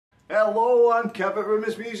Hello, I'm Kev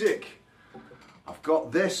Atherton Music. I've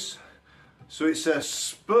got this. So it's a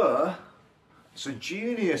Spur. It's a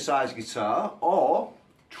junior size guitar or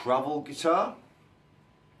travel guitar,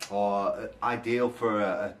 or ideal for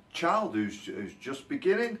a child who's just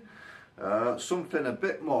beginning. Something a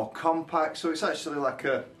bit more compact. So it's actually like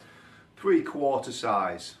a 3/4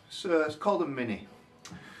 size. So it's called a Mini.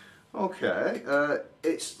 Okay,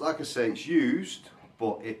 it's like I say, it's used,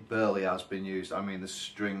 but it barely has been used. I mean, the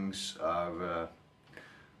strings are,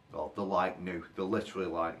 well, they're like new. They're literally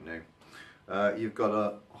like new. You've got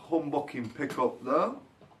a humbucking pickup there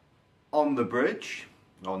on the bridge,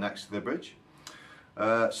 or next to the bridge.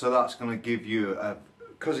 So that's going to give you,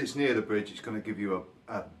 because it's near the bridge, it's going to give you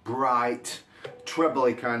a bright,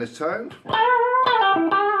 trebly kind of sound.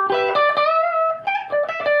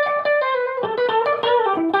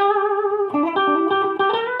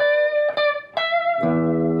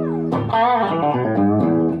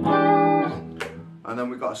 And then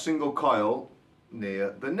we've got a single coil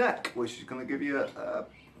near the neck, which is going to give you a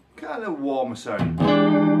kind of warmer sound.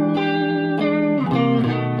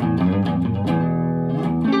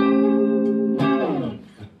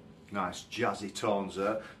 Nice jazzy tones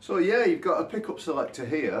there. So yeah, you've got a pickup selector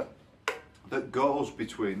here that goes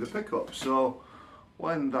between the pickups. So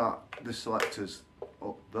when the selector's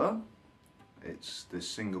up there, it's this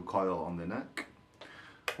single coil on the neck.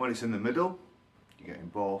 When it's in the middle, you're getting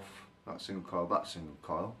both that single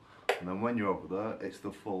coil, and then when you're over there, it's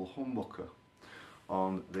the full humbucker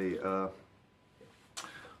on the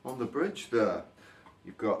bridge there.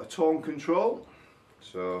 You've got a tone control,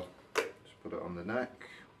 so just put it on the neck.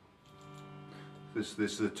 This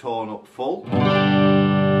is the tone up full.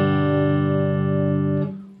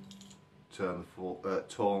 Turn the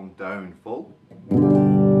tone down full.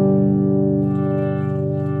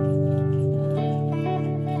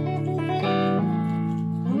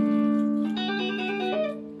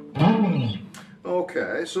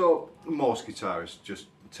 Okay, so most guitarists just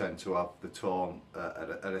tend to have the tone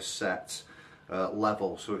at a set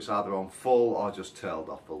level, so it's either on full or just tailed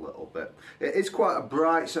off a little bit. It is quite a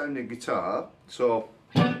bright sounding guitar, so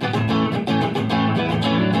I'm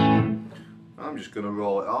just going to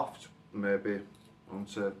roll it off, maybe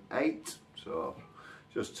onto 8, so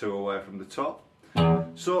just 2 away from the top.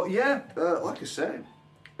 So yeah, like I say,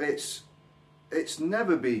 it's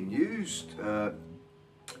never been used.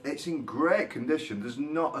 It's in great condition. There's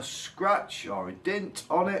not a scratch or a dint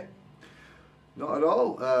on it, not at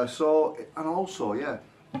all. And also, yeah,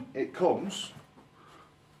 it comes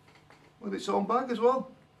with its own bag as well.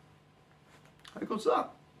 How good's that?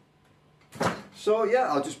 So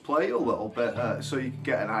yeah, I'll just play you a little bit so you can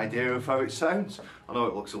get an idea of how it sounds. I know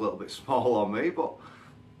it looks a little bit small on me, but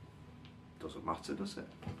it doesn't matter, does it?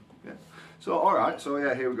 Yeah. So alright, so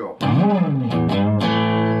yeah, here we go.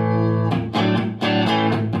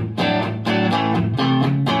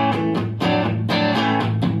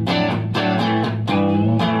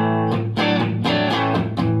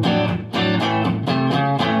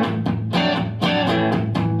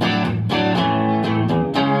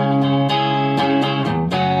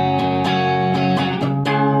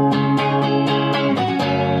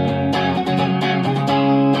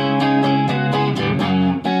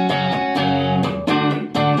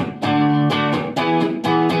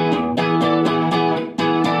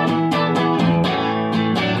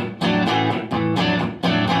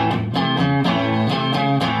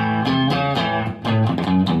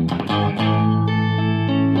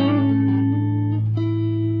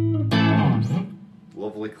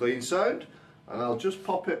 Lovely clean sound, and I'll just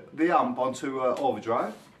pop the amp onto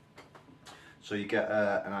overdrive so you get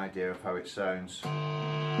an idea of how it sounds.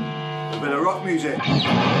 A bit of rock music.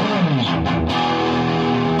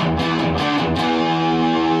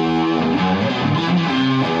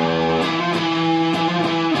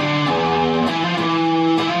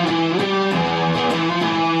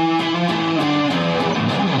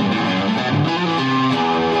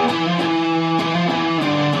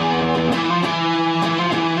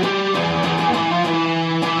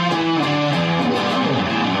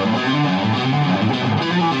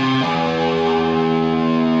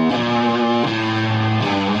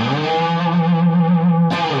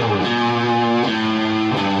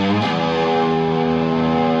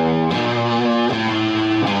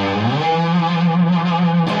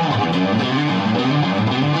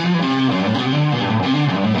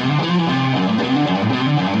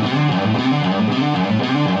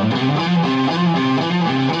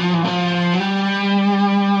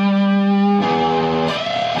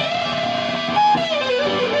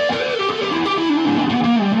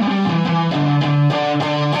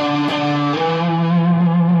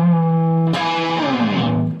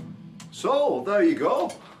 So there you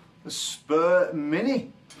go, the Spur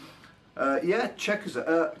Mini. Yeah, check this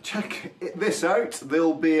out.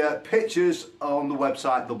 There'll be pictures on the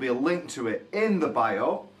website. There'll be a link to it in the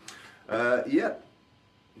bio. Yeah,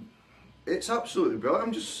 it's absolutely brilliant.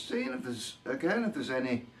 I'm just seeing if there's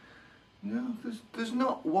any. No, there's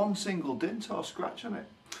not one single dint or scratch on it.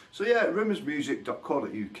 So yeah,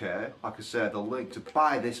 rimmersmusic.co.uk. Like I said, the link to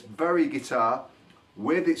buy this very guitar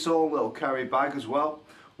with its own little carry bag as well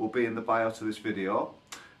will be in the bio to this video.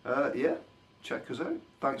 Yeah, check us out.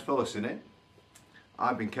 Thanks for listening.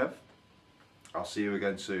 I've been Kev. I'll see you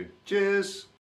again soon. Cheers.